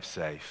be kept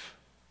safe.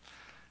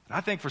 And I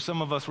think for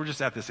some of us, we're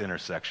just at this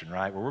intersection,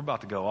 right? Where we're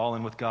about to go all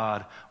in with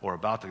God or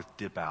about to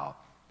dip out.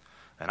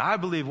 And I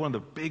believe one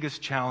of the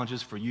biggest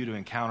challenges for you to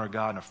encounter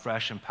God in a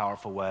fresh and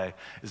powerful way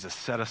is to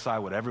set aside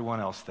what everyone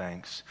else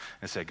thinks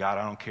and say, God,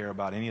 I don't care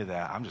about any of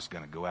that. I'm just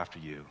going to go after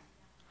you.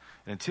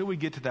 And until we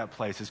get to that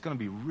place, it's going to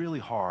be really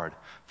hard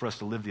for us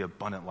to live the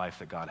abundant life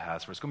that God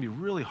has for us. It's going to be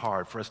really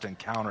hard for us to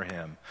encounter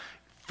him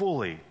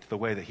fully the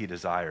way that he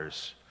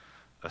desires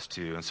us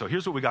to. And so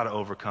here's what we got to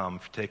overcome.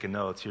 If you're taking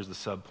notes, here's the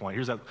sub point.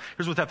 Here's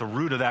what's at the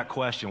root of that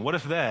question. What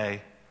if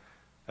at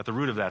the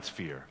root of that's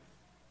fear?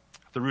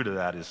 The root of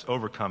that is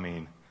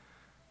overcoming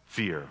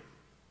fear.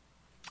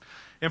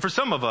 And for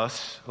some of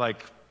us,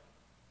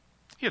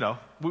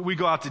 we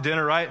go out to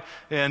dinner, right?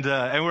 And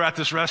we're at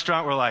this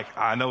restaurant. We're like,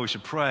 I know we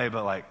should pray,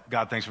 but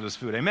God, thanks for this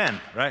food. Amen,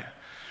 right?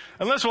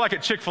 Unless we're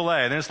at Chick-fil-A,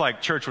 and then it's like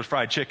church with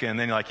fried chicken, and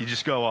then you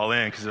just go all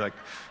in because it's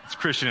a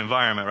Christian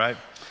environment, right?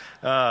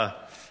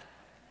 But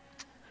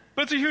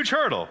it's a huge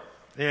hurdle.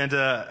 And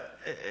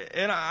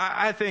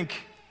I think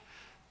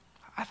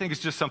it's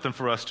just something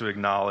for us to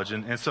acknowledge.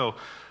 And so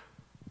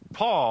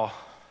Paul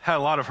had a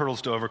lot of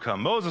hurdles to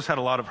overcome. Moses had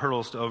a lot of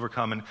hurdles to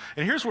overcome. And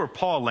here's where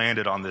Paul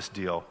landed on this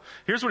deal.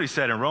 Here's what he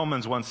said in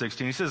Romans 1:16.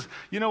 He says,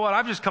 you know what?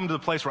 I've just come to the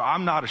place where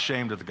I'm not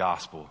ashamed of the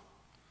gospel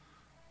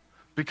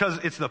because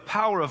it's the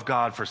power of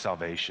God for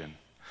salvation.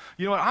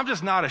 You know what? I'm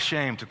just not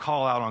ashamed to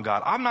call out on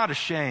God. I'm not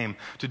ashamed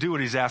to do what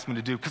he's asked me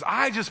to do because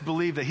I just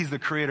believe that he's the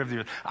creator of the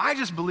earth. I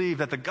just believe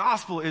that the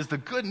gospel is the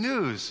good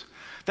news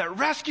that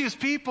rescues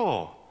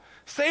people,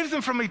 saves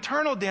them from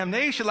eternal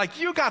damnation.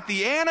 You got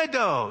the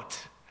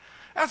antidote.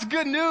 That's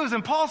good news.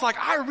 And Paul's like,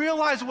 I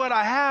realize what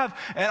I have,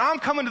 and I'm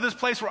coming to this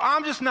place where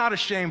I'm just not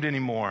ashamed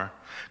anymore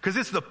because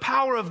it's the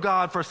power of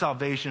God for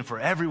salvation for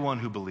everyone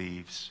who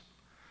believes.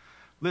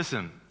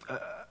 Listen,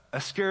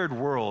 a scared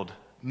world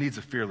needs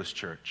a fearless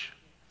church,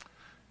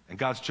 and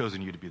God's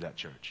chosen you to be that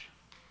church.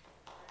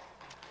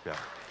 Yeah.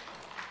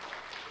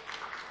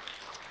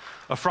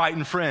 A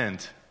frightened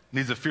friend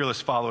needs a fearless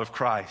follower of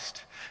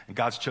Christ, and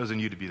God's chosen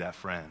you to be that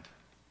friend.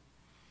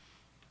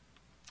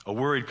 A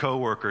worried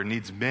coworker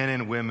needs men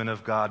and women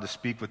of God to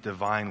speak with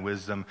divine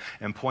wisdom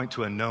and point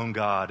to a known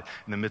God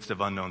in the midst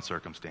of unknown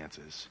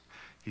circumstances.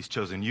 He's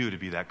chosen you to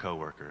be that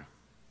coworker.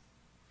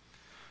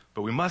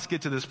 But we must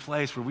get to this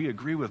place where we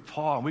agree with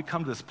Paul and we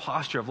come to this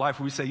posture of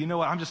life where we say, you know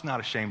what, I'm just not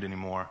ashamed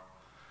anymore.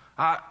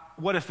 I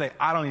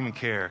don't even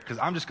care because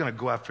I'm just going to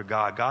go after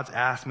God. God's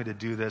asked me to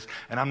do this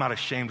and I'm not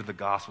ashamed of the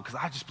gospel because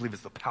I just believe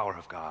it's the power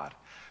of God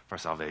for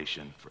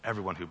salvation for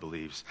everyone who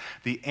believes.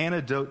 The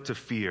antidote to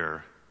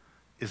fear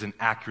is an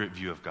accurate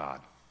view of God.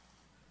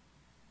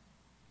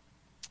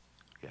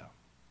 Yeah.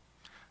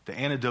 The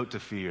antidote to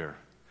fear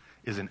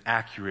is an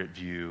accurate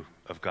view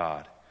of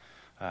God.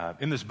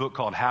 In this book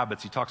called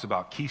Habits, he talks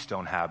about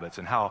keystone habits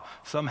and how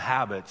some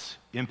habits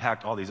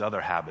impact all these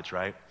other habits,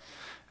 right?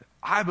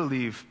 I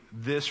believe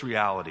this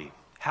reality,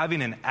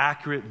 having an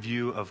accurate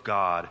view of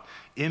God,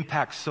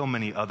 impacts so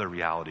many other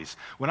realities.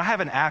 When I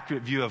have an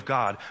accurate view of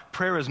God,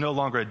 prayer is no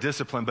longer a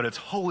discipline, but it's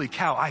holy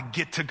cow, I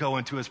get to go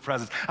into his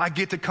presence. I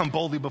get to come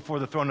boldly before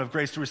the throne of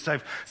grace to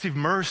receive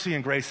mercy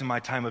and grace in my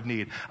time of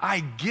need. I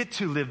get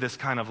to live this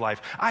kind of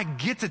life. I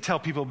get to tell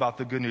people about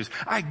the good news.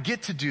 I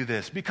get to do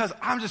this because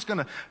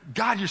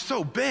God, you're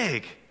so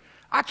big.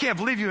 I can't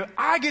believe you.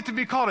 I get to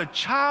be called a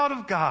child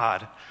of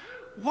God.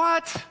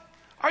 What?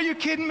 Are you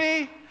kidding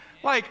me?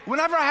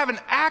 Whenever I have an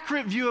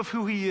accurate view of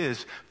who he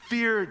is,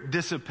 fear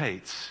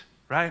dissipates,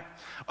 right?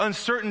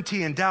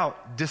 Uncertainty and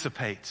doubt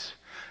dissipates.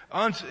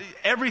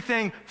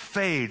 Everything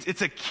fades.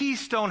 It's a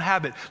keystone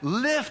habit.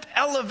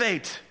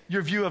 Elevate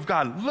your view of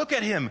God. Look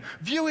at him.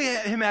 View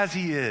him as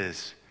he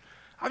is.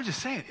 I'm just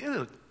saying,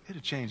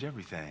 it'll change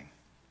everything.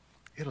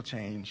 It'll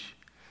change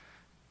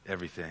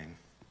everything.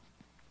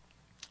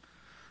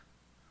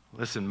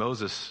 Listen,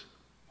 Moses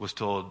was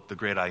told the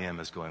great I am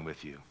is going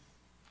with you.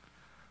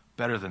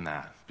 Better than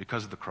that,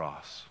 because of the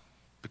cross,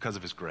 because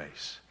of his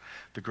grace.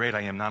 The great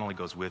I am not only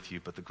goes with you,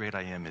 but the great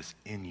I am is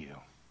in you.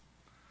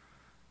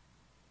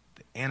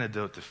 The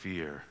antidote to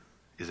fear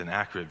is an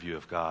accurate view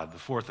of God. The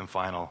fourth and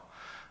final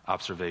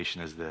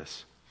observation is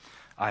this.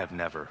 I've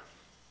never.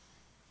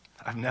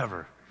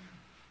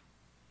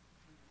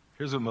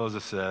 Here's what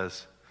Moses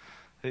says.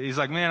 He's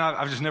like, man,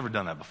 I've just never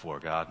done that before,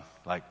 God.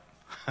 Like,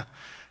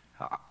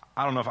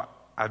 I don't know if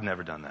I've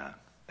never done that.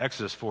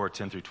 Exodus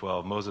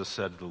 4:10-12, Moses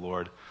said to the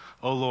Lord,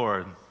 "O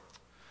Lord,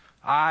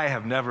 I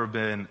have never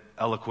been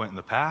eloquent in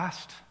the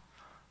past,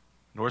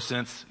 nor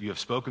since you have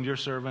spoken to your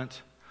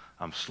servant.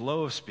 I'm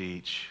slow of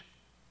speech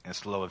and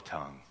slow of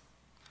tongue."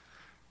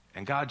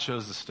 And God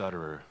chose the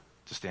stutterer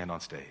to stand on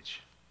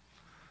stage.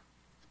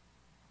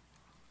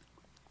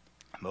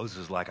 Moses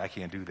is like, I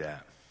can't do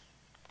that.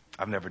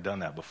 I've never done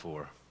that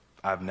before.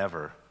 I've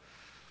never.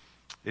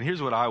 And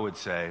here's what I would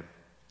say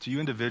to you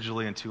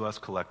individually and to us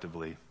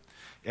collectively.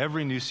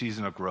 Every new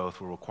season of growth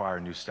will require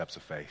new steps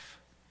of faith.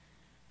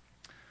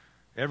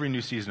 Every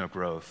new season of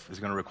growth is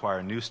going to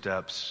require new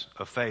steps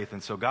of faith.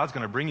 And so God's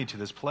going to bring you to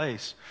this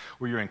place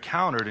where you're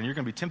encountered and you're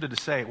going to be tempted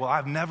to say, well,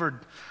 I've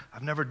never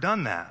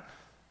done that.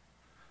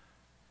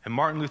 And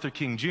Martin Luther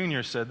King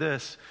Jr. said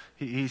this.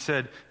 He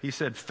said,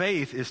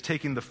 faith is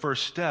taking the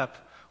first step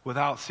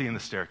without seeing the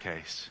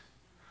staircase.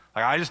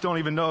 Like, I just don't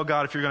even know,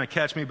 God, if you're going to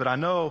catch me, but I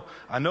know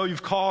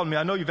you've called me.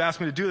 I know you've asked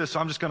me to do this, so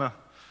I'm just going to,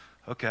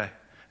 okay.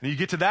 And you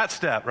get to that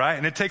step, right?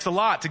 And it takes a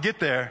lot to get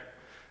there.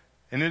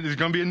 And there's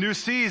going to be a new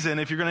season.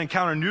 If you're going to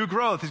encounter new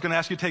growth, he's going to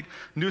ask you to take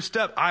new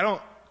step.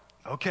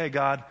 Okay,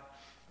 God.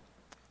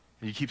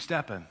 And you keep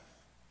stepping.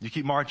 You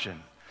keep marching.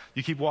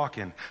 You keep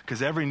walking.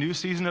 Because every new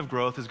season of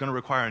growth is going to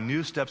require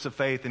new steps of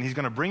faith. And he's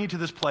going to bring you to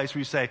this place where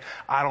you say,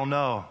 I don't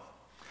know.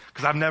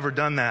 Because I've never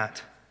done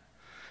that.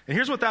 And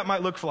here's what that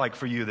might look like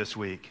for you this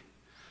week.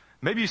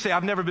 Maybe you say,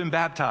 I've never been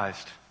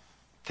baptized.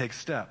 Take a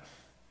step.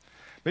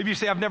 Maybe you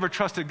say, I've never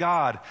trusted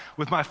God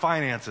with my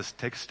finances.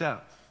 Take a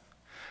step.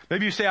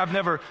 Maybe you say, I've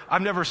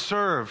never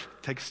served.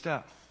 Take a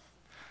step.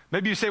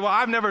 Maybe you say, well,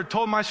 I've never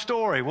told my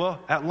story. Well,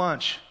 at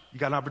lunch, you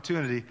got an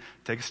opportunity.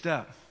 Take a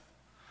step.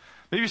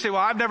 Maybe you say,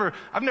 well, I've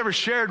never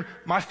shared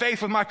my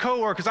faith with my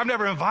coworkers. I've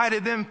never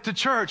invited them to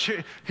church.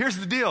 Here's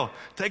the deal.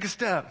 Take a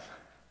step.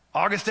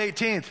 August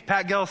 18th,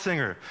 Pat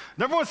Gelsinger.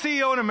 Number one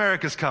CEO in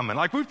America is coming.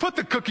 Like, we put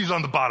the cookies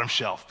on the bottom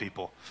shelf,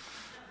 people.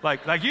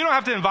 Like you don't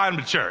have to invite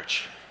them to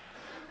church.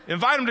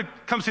 Invite them to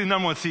come see the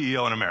number one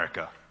CEO in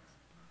America.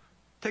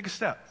 Take a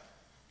step.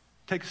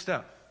 Take a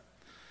step.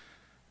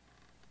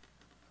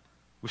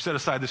 We've set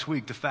aside this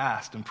week to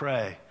fast and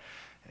pray.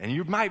 And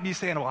you might be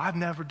saying, well, I've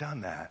never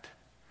done that.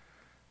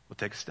 Well,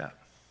 take a step.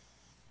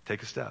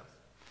 Take a step.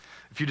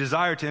 If you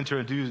desire to enter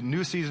a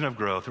new season of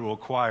growth, it will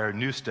require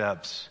new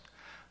steps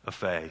of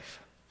faith.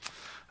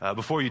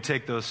 Before you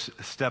take those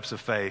steps of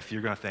faith,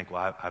 you're going to think,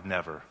 well, I've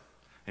never.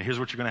 And here's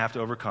what you're going to have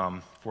to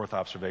overcome. Fourth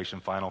observation,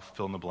 final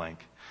fill in the blank.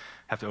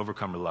 Have to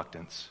overcome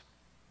reluctance.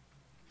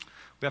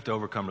 We have to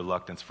overcome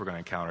reluctance if we're going to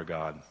encounter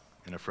God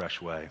in a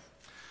fresh way.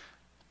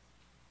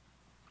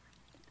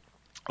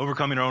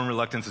 Overcoming our own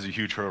reluctance is a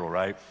huge hurdle,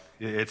 right?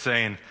 It's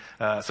saying,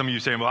 some of you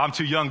saying, well, I'm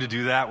too young to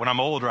do that. When I'm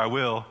older, I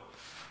will.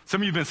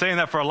 Some of you have been saying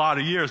that for a lot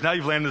of years. Now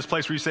you've landed in this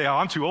place where you say, oh,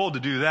 I'm too old to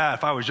do that.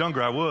 If I was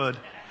younger, I would.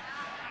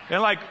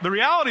 And like, the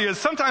reality is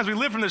sometimes we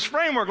live from this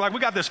framework, like we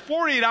got this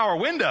 48-hour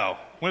window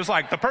when it's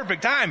like the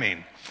perfect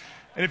timing.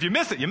 And if you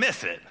miss it, you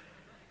miss it.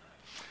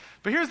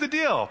 But here's the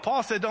deal.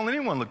 Paul said, don't let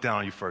anyone look down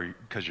on you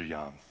because you're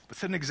young. But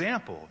set an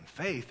example in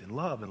faith and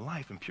love and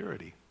life and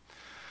purity.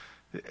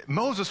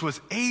 Moses was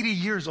 80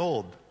 years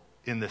old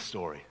in this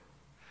story.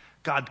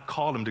 God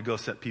called him to go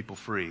set people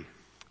free.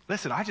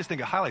 Listen, I just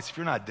think it highlights if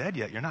you're not dead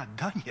yet, you're not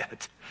done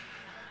yet.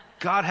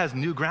 God has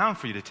new ground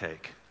for you to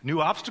take,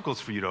 new obstacles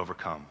for you to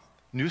overcome,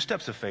 new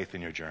steps of faith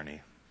in your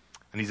journey.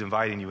 And he's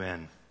inviting you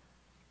in.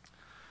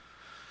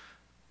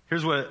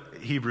 Here's what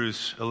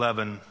Hebrews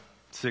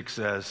 11:6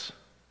 says.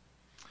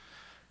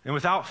 And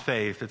without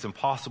faith, it's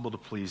impossible to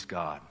please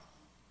God.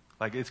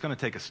 Like, it's going to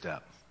take a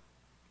step.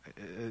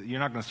 You're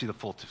not going to see the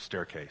full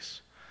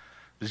staircase.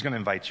 He's going to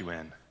invite you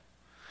in.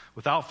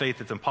 Without faith,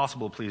 it's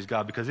impossible to please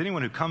God because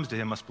anyone who comes to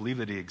him must believe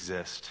that he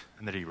exists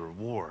and that he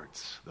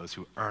rewards those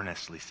who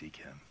earnestly seek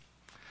him.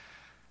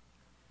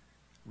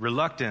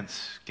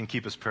 Reluctance can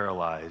keep us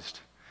paralyzed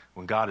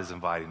when God is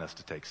inviting us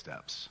to take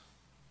steps.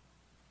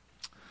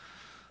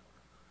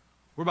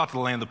 We're about to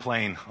land the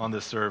plane on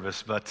this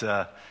service, but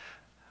I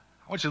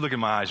want you to look in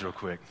my eyes real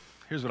quick.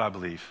 Here's what I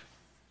believe.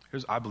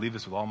 I believe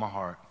this with all my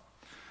heart.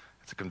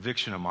 It's a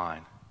conviction of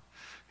mine.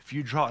 If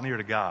you draw near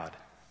to God,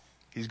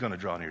 he's going to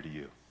draw near to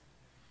you.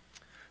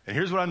 And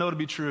here's what I know to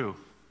be true.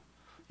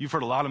 You've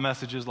heard a lot of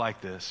messages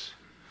like this.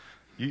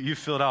 You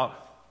filled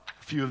out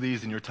a few of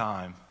these in your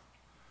time.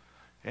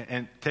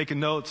 And taking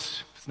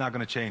notes, it's not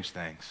going to change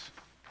things.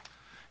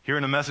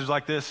 Hearing a message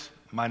like this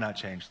might not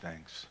change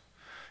things.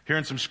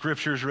 Hearing some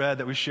scriptures read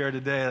that we shared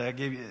today that I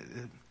gave you,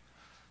 it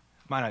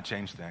might not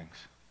change things.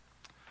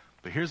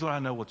 But here's what I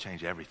know will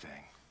change everything.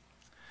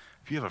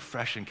 If you have a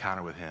fresh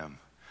encounter with him,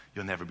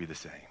 you'll never be the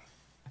same.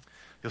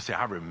 You'll say,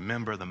 I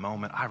remember the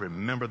moment. I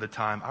remember the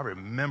time. I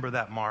remember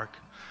that mark.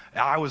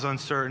 I was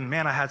uncertain.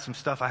 Man, I had some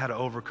stuff I had to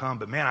overcome,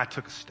 but man, I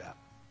took a step.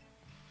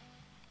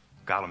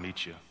 God will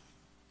meet you.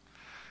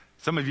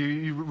 Some of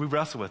you we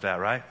wrestle with that,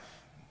 right?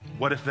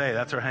 What if they?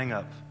 That's our hang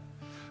up.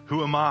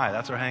 Who am I?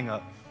 That's our hang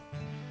up.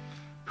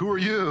 Who are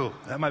you?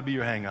 That might be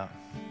your hang up.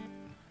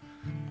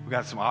 We've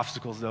got some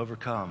obstacles to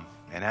overcome.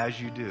 And as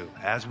we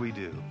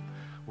do,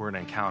 we're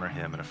going to encounter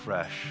him in a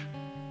fresh,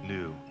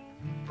 new,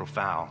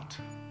 profound,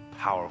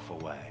 powerful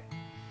way.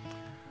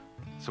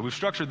 So we've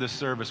structured this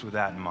service with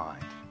that in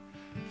mind,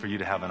 for you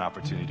to have an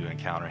opportunity to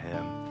encounter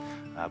him.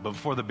 But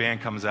before the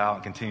band comes out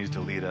and continues to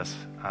lead us,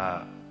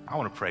 I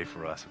want to pray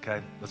for us,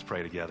 okay? Let's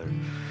pray together.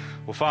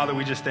 Well, Father,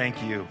 we just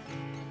thank you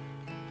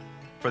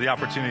for the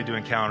opportunity to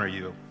encounter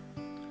you.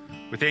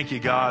 We thank you,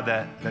 God,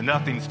 that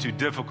nothing's too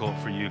difficult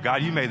for you.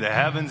 God, you made the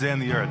heavens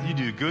and the earth. You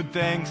do good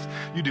things.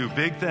 You do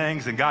big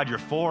things. And God, you're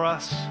for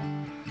us.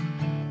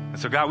 And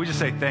so, God, we just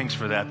say thanks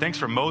for that. Thanks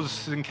for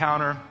Moses'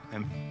 encounter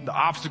and the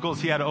obstacles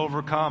he had to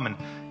overcome.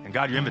 And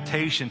God, your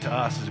invitation to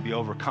us is to be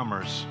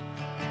overcomers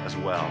as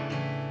well.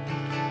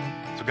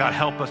 So, God,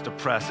 help us to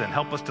press in.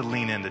 Help us to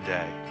lean in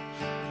today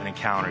and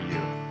encounter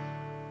you.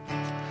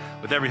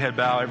 With every head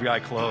bowed, every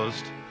eye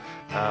closed,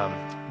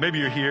 maybe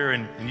you're here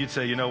and you'd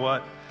say, you know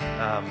what?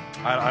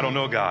 I don't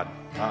know God.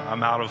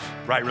 I'm out of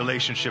right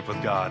relationship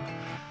with God.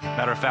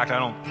 Matter of fact, I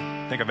don't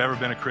think I've ever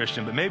been a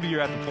Christian, but maybe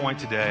you're at the point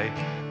today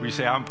where you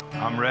say,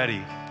 I'm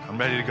ready. I'm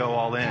ready to go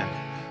all in.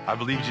 I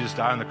believe Jesus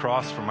died on the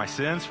cross for my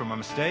sins, for my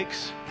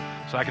mistakes,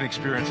 so I can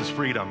experience his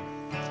freedom.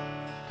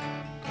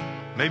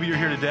 Maybe you're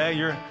here today,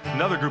 you're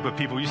another group of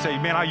people. You say,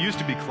 man, I used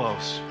to be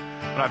close,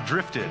 but I've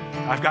drifted.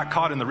 I've got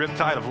caught in the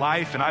riptide of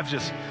life, and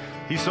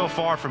he's so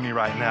far from me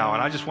right now,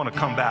 and I just want to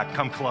come back,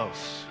 come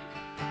close.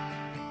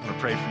 I'm going to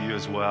pray for you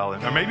as well.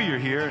 Or maybe you're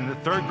here, and the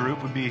third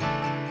group would be,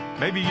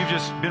 maybe you've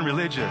just been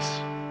religious,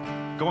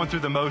 going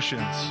through the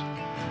motions,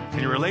 and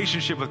your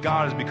relationship with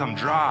God has become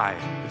dry.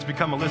 It's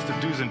become a list of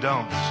do's and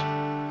don'ts.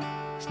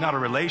 It's not a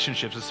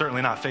relationship. It's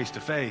certainly not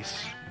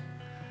face-to-face.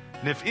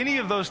 And if any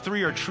of those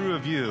three are true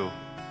of you,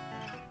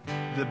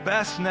 the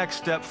best next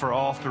step for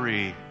all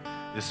three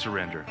is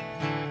surrender.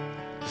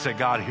 To say,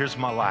 God, here's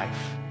my life.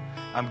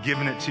 I'm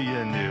giving it to you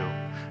anew.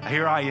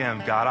 Here I am,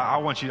 God. I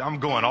want you. I'm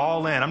going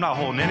all in. I'm not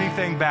holding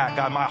anything back.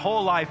 God, my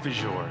whole life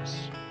is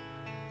yours.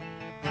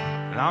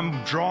 And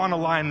I'm drawing a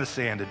line in the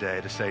sand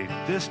today to say,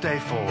 this day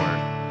forward,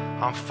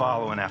 I'm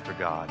following after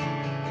God.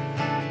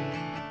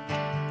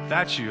 If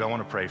that's you, I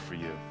want to pray for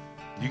you.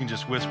 You can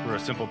just whisper a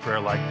simple prayer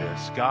like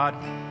this. God,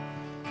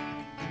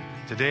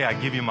 today I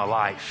give you my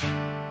life.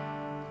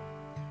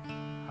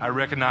 I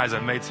recognize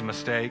I've made some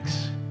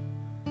mistakes.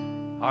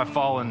 I've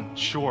fallen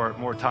short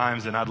more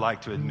times than I'd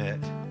like to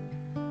admit.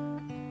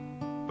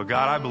 But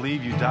God, I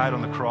believe you died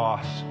on the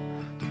cross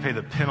to pay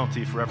the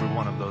penalty for every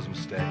one of those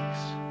mistakes.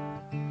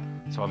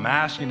 So I'm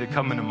asking you to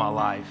come into my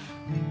life,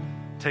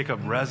 take up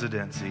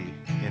residency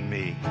in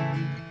me,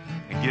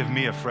 and give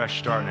me a fresh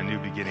start and a new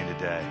beginning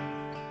today.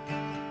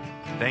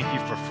 Thank you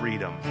for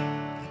freedom.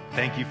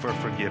 Thank you for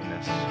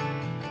forgiveness.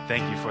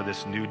 Thank you for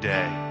this new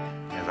day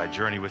as I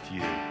journey with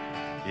you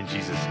in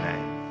Jesus'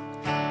 name.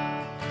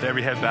 With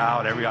every head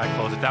bowed, every eye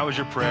closed, if that was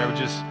your prayer,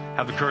 just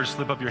have the courage to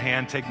slip up your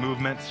hand, take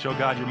movement, show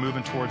God you're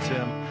moving towards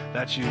him.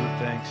 That's you.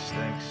 Thanks,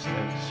 thanks,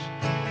 thanks,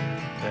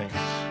 thanks,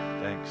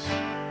 thanks.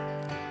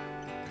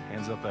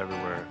 Hands up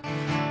everywhere.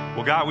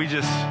 Well, God,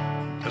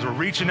 as we're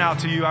reaching out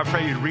to you, I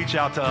pray you'd reach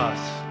out to us.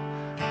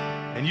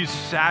 And you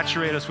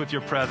saturate us with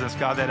your presence,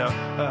 God,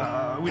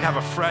 that we'd have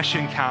a fresh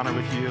encounter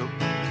with you.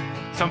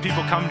 Some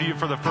people come to you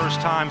for the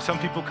first time. Some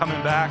people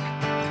coming back.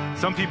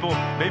 Some people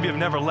maybe have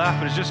never left,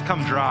 but it's just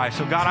come dry.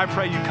 So, God, I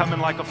pray you come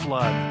in like a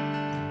flood.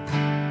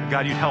 And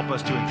God, you'd help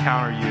us to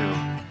encounter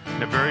you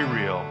in a very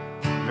real,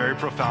 very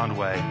profound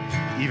way,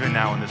 even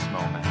now in this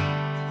moment.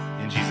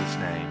 In Jesus'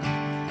 name.